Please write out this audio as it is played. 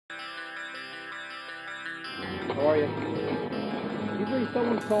How are you? Usually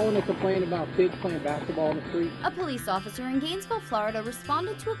someone's calling to complain about kids playing basketball in the street. A police officer in Gainesville, Florida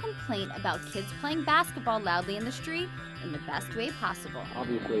responded to a complaint about kids playing basketball loudly in the street in the best way possible.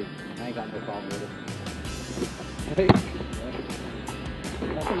 Obviously, I ain't got no problem with it. Hey,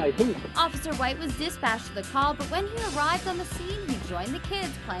 that's a nice hoop. Officer White was dispatched to the call, but when he arrived on the scene, he joined the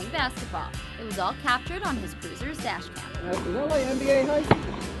kids playing basketball. It was all captured on his cruiser's dash cam. Is that like NBA height?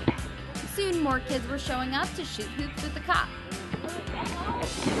 Soon, more kids were showing up to shoot hoops with the cop.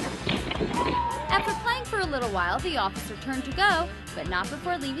 After playing for a little while, the officer turned to go, but not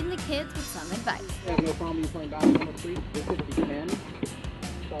before leaving the kids with some advice. I have no problem you playing basketball in the street. Just if you can.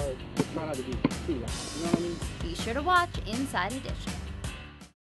 Sorry, just try not to be too loud. You know what I mean? Be sure to watch Inside Edition.